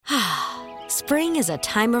Spring is a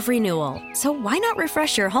time of renewal, so why not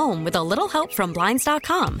refresh your home with a little help from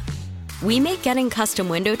Blinds.com? We make getting custom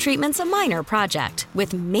window treatments a minor project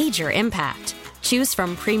with major impact. Choose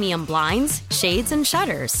from premium blinds, shades, and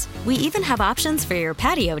shutters. We even have options for your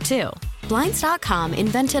patio, too. Blinds.com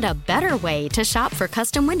invented a better way to shop for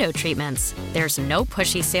custom window treatments. There's no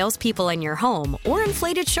pushy salespeople in your home or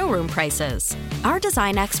inflated showroom prices. Our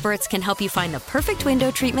design experts can help you find the perfect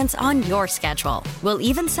window treatments on your schedule. We'll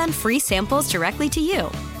even send free samples directly to you.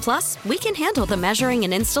 Plus, we can handle the measuring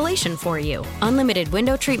and installation for you. Unlimited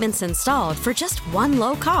window treatments installed for just one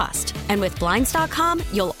low cost. And with Blinds.com,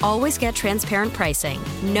 you'll always get transparent pricing.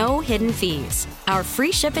 No hidden fees. Our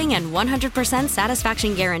free shipping and 100%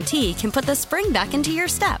 satisfaction guarantee can put the spring back into your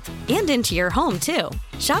step and into your home, too.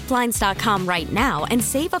 Shop Blinds.com right now and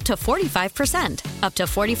save up to 45%. Up to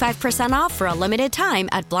 45% off for a limited time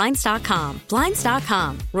at Blinds.com.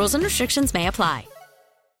 Blinds.com. Rules and restrictions may apply.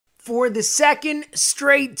 For the second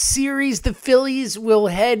straight series, the Phillies will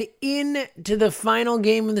head into the final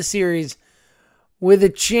game of the series with a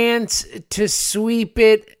chance to sweep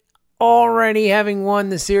it, already having won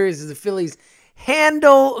the series as the Phillies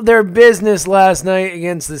handle their business last night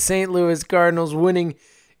against the St. Louis Cardinals, winning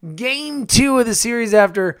Game 2 of the series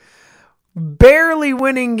after barely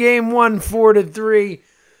winning Game 1 4-3.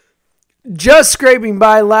 Just scraping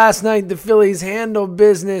by last night, the Phillies handled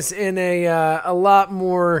business in a lot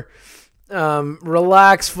more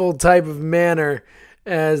relaxful type of manner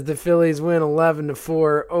as the Phillies win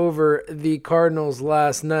 11-4 over the Cardinals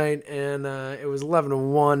last night, and it was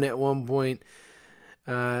 11-1 at one point.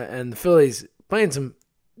 And the Phillies playing some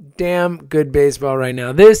damn good baseball right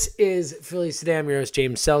now. This is Phillies Today. I'm your host,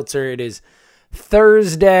 James Seltzer. It is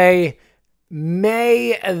Thursday,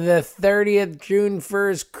 May the 30th, June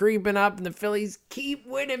 1st, creeping up, and the Phillies keep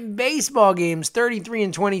winning baseball games,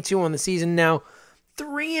 33-22 on the season now,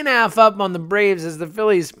 3.5 up on the Braves as the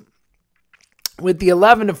Phillies, with the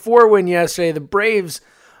 11-4 win yesterday, the Braves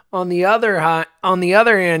on the other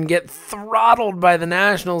hand get throttled by the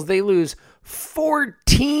Nationals. They lose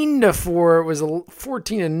 14-4. It was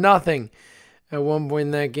 14-0 at one point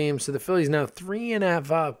in that game, so the Phillies now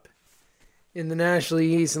 3.5 up in the National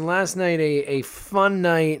League East. And last night, a fun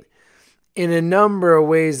night in a number of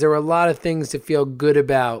ways. There were a lot of things to feel good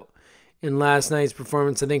about in last night's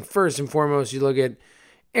performance. I think first and foremost, you look at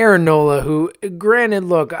Aaron Nola, who, granted,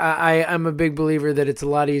 look, I'm a big believer that it's a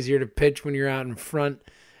lot easier to pitch when you're out in front.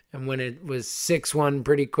 And when it was 6-1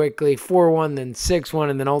 pretty quickly, 4-1, then 6-1,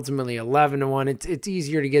 and then ultimately 11-1, it's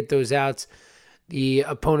easier to get those outs. The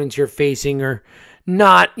opponents you're facing are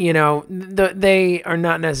not, they are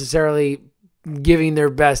not necessarily giving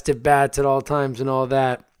their best at bats at all times and all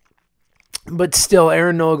that. But still,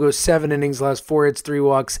 Aaron Nola goes 7 innings, last 4 hits, 3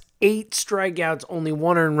 walks, 8 strikeouts, only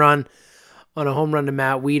 1 earned run on a home run to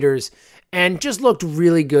Matt Wieters, and just looked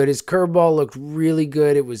really good. His curveball looked really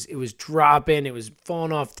good. It was dropping. It was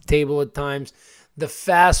falling off the table at times. The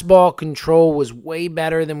fastball control was way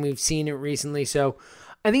better than we've seen it recently. So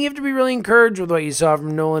I think you have to be really encouraged with what you saw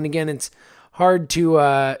from Nolan. Again, it's hard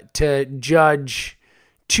to judge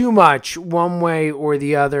too much one way or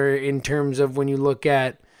the other in terms of when you look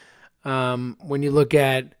at where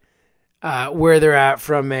they're at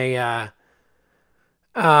from a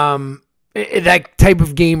that type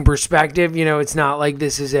of game perspective. It's not like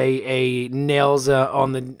this is a nails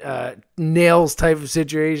on the nails type of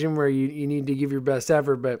situation where you need to give your best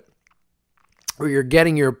effort, but or you're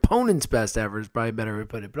getting your opponent's best effort is probably a better way to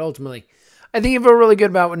put it. But ultimately, I think you feel really good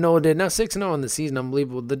about what Nola did. Now 6-0 in the season,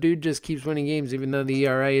 unbelievable. The dude just keeps winning games, even though the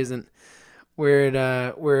ERA isn't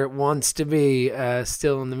where it wants to be.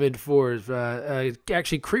 Still in the mid fours,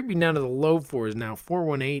 actually creeping down to the low fours now.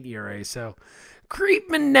 4.18 ERA, so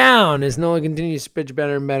creeping down as Nola continues to pitch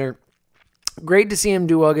better and better. Great to see him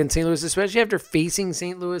do well against St. Louis, especially after facing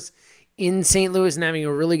St. Louis in St. Louis and having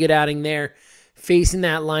a really good outing there, facing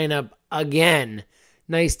that lineup again.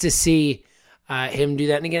 Nice to see him do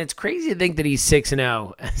that. And again, it's crazy to think that he's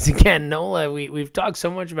 6-0. As again, Nola, we've talked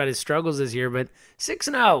so much about his struggles this year, but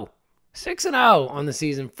 6-0. 6-0 on the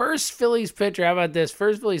season. First Phillies pitcher, how about this?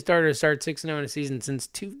 First Phillies starter to start 6-0 in a season since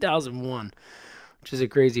 2001, which is a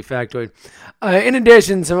crazy factoid. In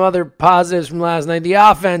addition, some other positives from last night. The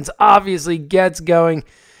offense obviously got going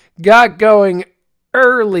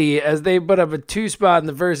early as they put up a 2-spot in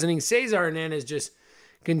the first inning. Cesar Hernandez just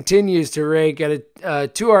continues to rake at a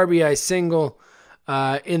 2 RBI single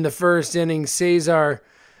in the first inning. Cesar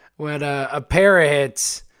with a pair of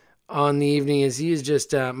hits on the evening as he is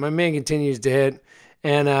just, my man continues to hit.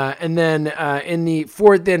 And then in the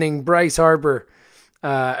fourth inning, in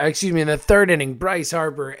the third inning, Bryce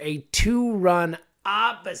Harper, a 2-run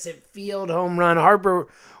opposite field home run. Harper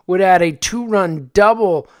would add a 2-run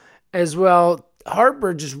double as well.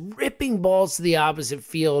 Harper just ripping balls to the opposite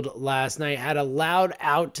field last night. Had a loud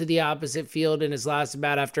out to the opposite field in his last at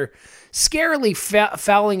bat after scarily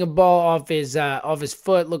fouling a ball off his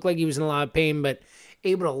foot. Looked like he was in a lot of pain, but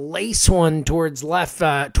able to lace one towards left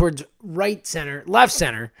center,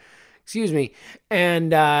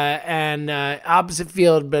 and opposite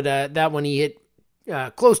field. But that one he hit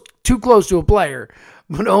too close to a player.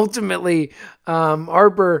 But ultimately,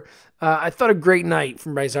 Harper. I thought a great night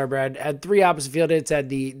from Bryce Harper. Had 3 opposite field hits, had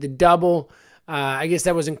the double. I guess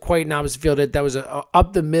that wasn't quite an opposite field hit. That was a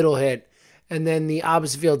up the middle hit. And then the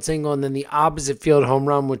opposite field single, and then the opposite field home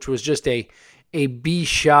run, which was just a B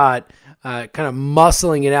shot, kind of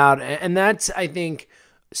muscling it out. And that's, I think,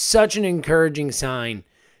 such an encouraging sign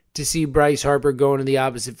to see Bryce Harper go into the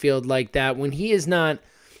opposite field like that when he is not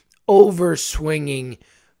over swinging,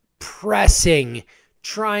 pressing,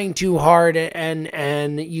 trying too hard,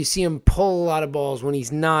 and you see him pull a lot of balls when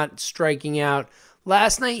he's not striking out.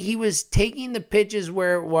 Last night, he was taking the pitches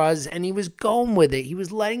where it was, and he was going with it. He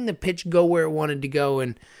was letting the pitch go where it wanted to go,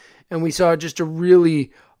 and we saw just a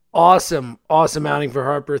really awesome outing for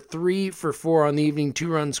Harper. 3 for 4 on the evening,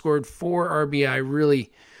 2 runs scored, 4 RBI.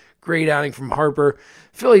 Really great outing from Harper.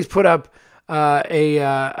 Phillies put up awesome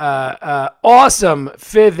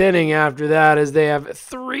 5th inning after that, as they have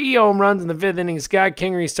 3 home runs in the 5th inning. Scott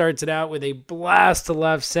Kingery starts it out with a blast to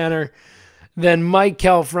left center. Then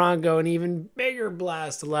Maikel Franco, an even bigger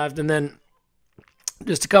blast to left. And then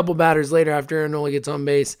just a couple batters later, after Aaron Nola gets on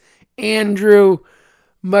base, Andrew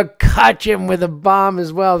McCutchen with a bomb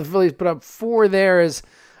as well. The Phillies put up 4 there, as,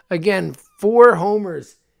 again, 4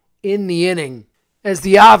 homers in the inning, as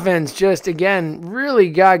the offense just, again,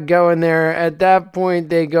 really got going there. At that point,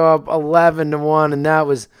 they go up 11-1, and that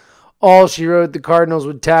was all she wrote. The Cardinals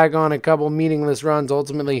would tag on a couple meaningless runs.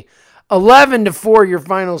 Ultimately, 11-4, your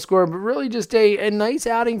final score. But really just a nice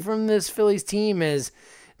outing from this Phillies team, as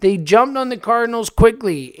they jumped on the Cardinals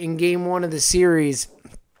quickly in Game 1 of the series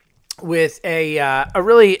with a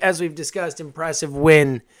really, as we've discussed, impressive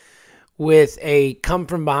win with a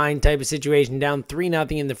come-from-behind type of situation, down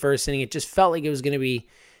 3-0 in the first inning. It just felt like it was going to be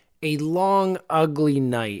a long, ugly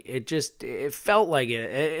night. It felt like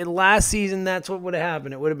it. Last season, that's what would have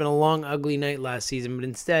happened. It would have been a long, ugly night last season, but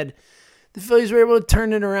instead, the Phillies were able to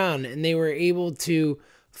turn it around, and they were able to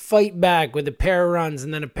fight back with a pair of runs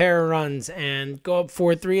and then a pair of runs and go up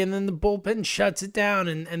 4-3, and then the bullpen shuts it down,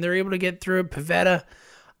 and they're able to get through it. Pivetta,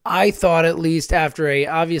 I thought, at least after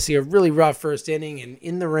obviously a really rough first inning and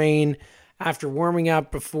in the rain, after warming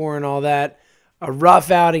up before and all that, a rough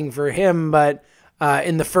outing for him, but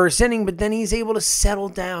in the first inning. But then he's able to settle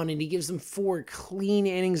down, and he gives them 4 clean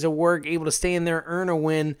innings of work, able to stay in there, earn a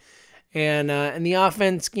win, and the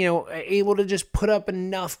offense, able to just put up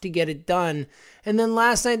enough to get it done. And then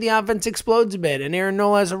last night the offense explodes a bit, and Aaron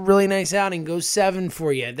Nola has a really nice outing, goes 7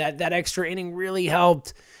 for you. That extra inning really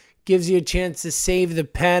helped. Gives you a chance to save the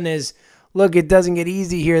pen, as, look, it doesn't get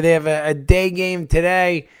easy here. They have a day game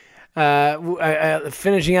today,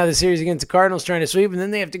 finishing out the series against the Cardinals, trying to sweep, and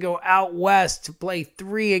then they have to go out west to play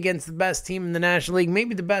 3 against the best team in the National League,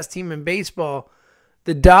 maybe the best team in baseball,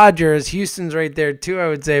 the Dodgers. Houston's right there too, I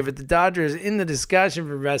would say, but the Dodgers in the discussion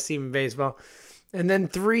for best team in baseball. And then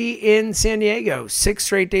 3 in San Diego. 6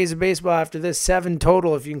 straight days of baseball after this, 7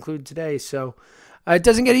 total if you include today. So it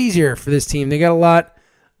doesn't get easier for this team. They got a lot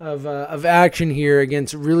of action here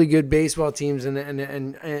against really good baseball teams, and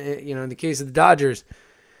in the case of the Dodgers,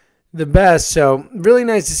 the best. So really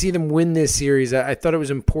nice to see them win this series. I thought it was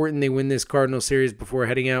important they win this Cardinal series before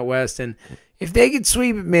heading out west, and if they could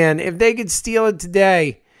sweep it, man, if they could steal it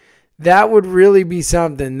today, that would really be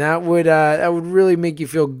something. That would really make you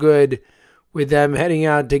feel good with them heading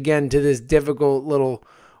out again to this difficult little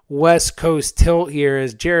West Coast tilt here,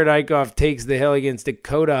 as Jared Eichhoff takes the hill against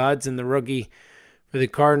Dakota Hudson, the rookie for the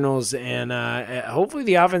Cardinals, and hopefully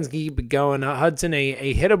the offense can keep it going. Hudson,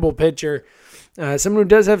 a hittable pitcher, someone who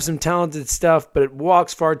does have some talented stuff, but it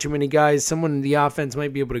walks far too many guys. Someone in the offense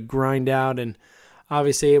might be able to grind out, and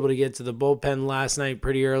obviously able to get to the bullpen last night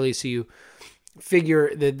pretty early, so you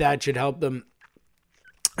figure that should help them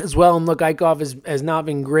as well. And look, Eichhoff has not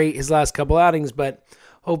been great his last couple outings, but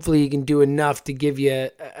hopefully he can do enough to give you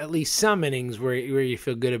at least some innings where you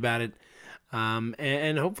feel good about it.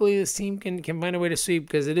 And hopefully this team can find a way to sweep,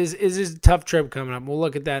 because it is a tough trip coming up. We'll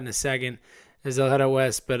look at that in a second as they'll head out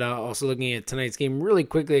west, but also looking at tonight's game really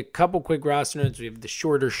quickly, a couple quick roster notes. We have the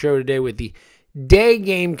shorter show today with the day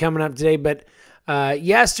game coming up today, but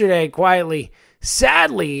yesterday, quietly,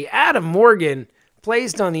 sadly, Adam Morgan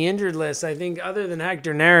placed on the injured list. I think other than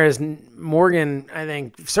Hector Neris, Morgan, I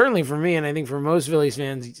think, certainly for me, and I think for most Phillies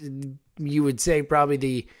fans, you would say probably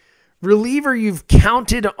the reliever you've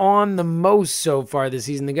counted on the most so far this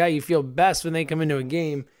season, the guy you feel best when they come into a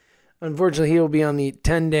game. Unfortunately, he will be on the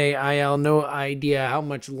 10-day IL. No idea how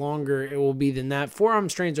much longer it will be than that. Forearm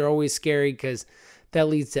strains are always scary because that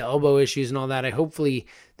leads to elbow issues and all that. Hopefully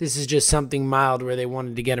this is just something mild where they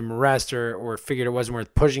wanted to get him a rest or figured it wasn't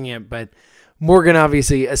worth pushing it. But Morgan,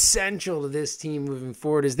 obviously, essential to this team moving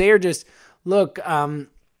forward as they are just, look,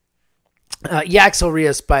 Yaxel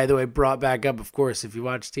Rios, by the way, brought back up, of course, if you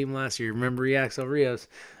watched the team last year, remember Yaxel Rios.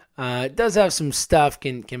 Does have some stuff,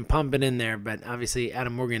 can pump it in there, but obviously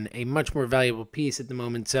Adam Morgan, a much more valuable piece at the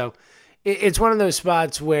moment. So it's one of those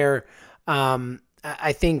spots where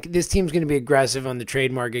I think this team's going to be aggressive on the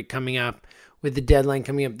trade market coming up with the deadline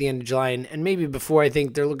coming up at the end of July. And maybe before, I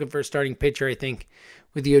think they're looking for a starting pitcher. I think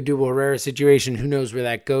with the Odubel Herrera situation, who knows where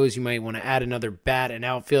that goes. You might want to add another bat, an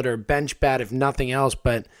outfielder, a bench bat, if nothing else.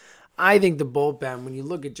 But I think the bullpen, when you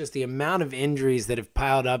look at just the amount of injuries that have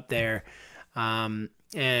piled up there, and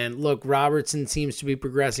look, Robertson seems to be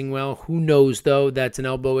progressing well. Who knows, though? That's an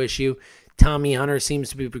elbow issue. Tommy Hunter seems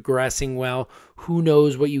to be progressing well. Who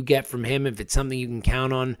knows what you get from him, if it's something you can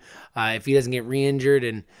count on, if he doesn't get re-injured.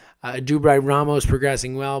 And Dubry Ramos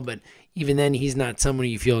progressing well, but even then, he's not someone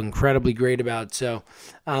you feel incredibly great about. So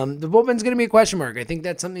the bullpen's going to be a question mark. I think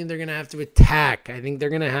that's something they're going to have to attack. I think they're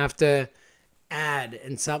going to have to add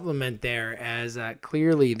and supplement there, as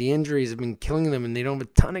clearly the injuries have been killing them, and they don't have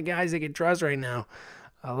a ton of guys they can trust right now.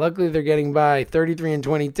 Luckily, they're getting by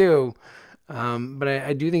 33-22, but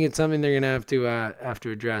I do think it's something they're going to have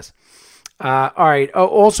to address. All right. Oh,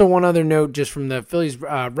 also, one other note just from the Phillies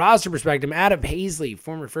roster perspective, Adam Hazley,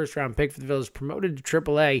 former first-round pick for the Phillies, promoted to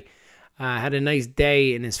AAA, had a nice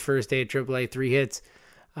day in his first day at AAA, 3 hits.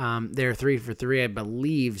 They're 3 for 3, I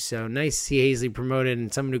believe. So nice to see Hazley promoted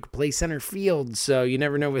and someone who could play center field. So you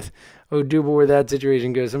never know with Odubel where that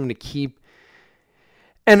situation goes. Someone to keep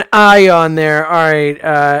an eye on there. All right.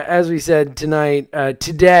 As we said today,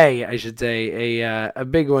 I should say, a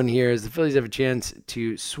big one here is the Phillies have a chance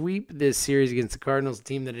to sweep this series against the Cardinals, a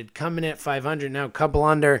team that had come in at 500, now a couple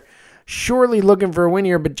under. Surely looking for a win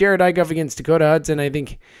here, but Jared Eichhoff against Dakota Hudson, I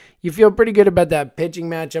think you feel pretty good about that pitching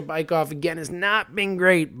matchup. Eichhoff, again, has not been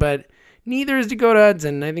great, but neither is Dakota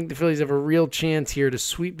Hudson. I think the Phillies have a real chance here to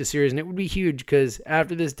sweep the series, and it would be huge because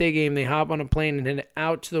after this day game, they hop on a plane and head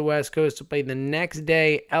out to the West Coast to play the next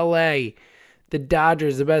day, L.A., the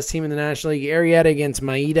Dodgers, the best team in the National League. Arrieta against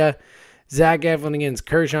Maeda, Zach Eflin against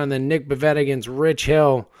Kershaw, and then Nick Pivetta against Rich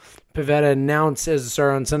Hill. Pivetta announced as a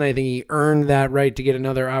starter on Sunday. I think he earned that right to get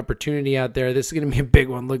another opportunity out there. This is going to be a big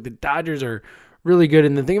one. Look, the Dodgers are really good.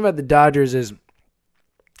 And the thing about the Dodgers is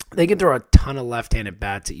they can throw a ton of left-handed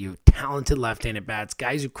bats at you, talented left-handed bats,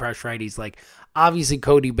 guys who crush righties. Like, obviously,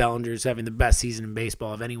 Cody Bellinger is having the best season in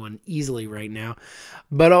baseball of anyone easily right now.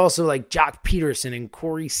 But also, like, Jock Peterson and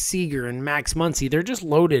Corey Seager and Max Muncy, they're just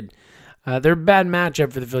loaded. They're a bad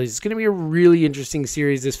matchup for the Phillies. It's going to be a really interesting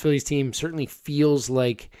series. This Phillies team certainly feels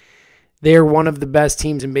like they're one of the best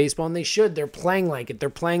teams in baseball, and they should. They're playing like it.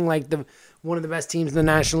 They're playing like one of the best teams in the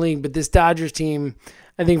National League. But this Dodgers team,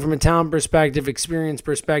 I think from a talent perspective, experience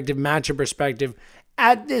perspective, matchup perspective,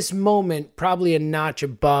 at this moment, probably a notch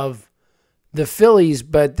above the Phillies.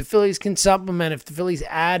 But the Phillies can supplement. If the Phillies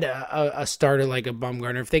add a starter like a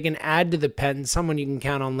Bumgarner, if they can add to the pen someone you can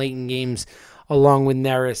count on late in games along with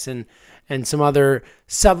Neris and some other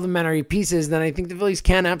supplementary pieces, then I think the Phillies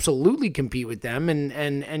can absolutely compete with them.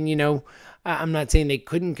 And you know, I'm not saying they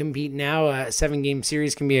couldn't compete now. A 7-game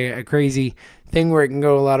series can be a crazy thing where it can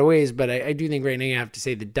go a lot of ways, but I do think right now you have to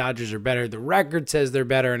say the Dodgers are better. The record says they're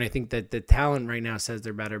better, and I think that the talent right now says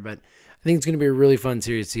they're better. But I think it's going to be a really fun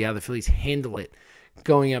series to see how the Phillies handle it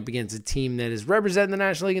going up against a team that is representing the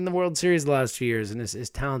National League in the World Series the last few years and is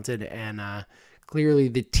talented and clearly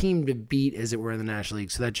the team to beat, as it were, in the National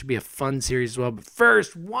League. So that should be a fun series as well. But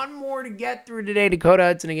first, one more to get through today. Dakota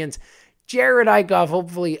Hudson against Jared Eichhoff.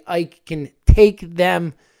 Hopefully Ike can take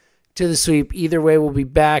them to the sweep. Either way, we'll be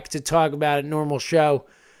back to talk about it. Normal show.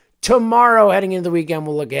 Tomorrow, heading into the weekend,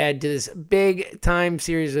 we'll look ahead to this big-time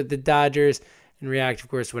series with the Dodgers and react, of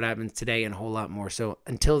course, to what happens today and a whole lot more. So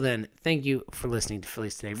until then, thank you for listening to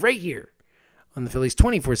Phillies Today right here on the Phillies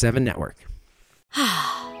 24/7 Network.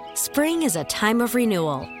 Spring is a time of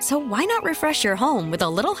renewal, so why not refresh your home with a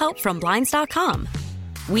little help from Blinds.com?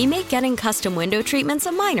 We make getting custom window treatments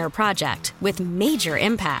a minor project with major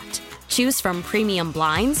impact. Choose from premium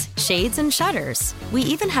blinds, shades, and shutters. We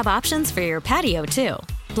even have options for your patio, too.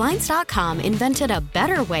 Blinds.com invented a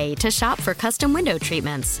better way to shop for custom window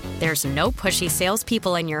treatments. There's no pushy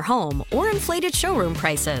salespeople in your home or inflated showroom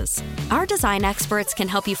prices. Our design experts can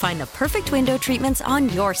help you find the perfect window treatments on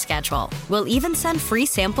your schedule. We'll even send free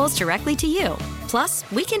samples directly to you. Plus,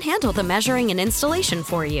 we can handle the measuring and installation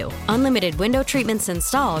for you. Unlimited window treatments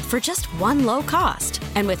installed for just one low cost.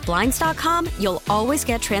 And with Blinds.com, you'll always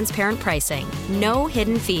get transparent pricing. No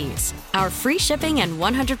hidden fees. Our free shipping and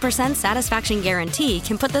 100% satisfaction guarantee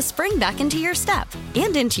can put the spring back into your step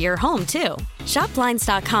and into your home, too. Shop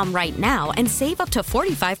Blinds.com right now and save up to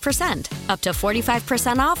 45%. Up to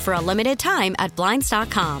 45% off for a limited time at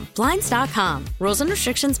Blinds.com. Blinds.com. Rules and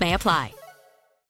restrictions may apply.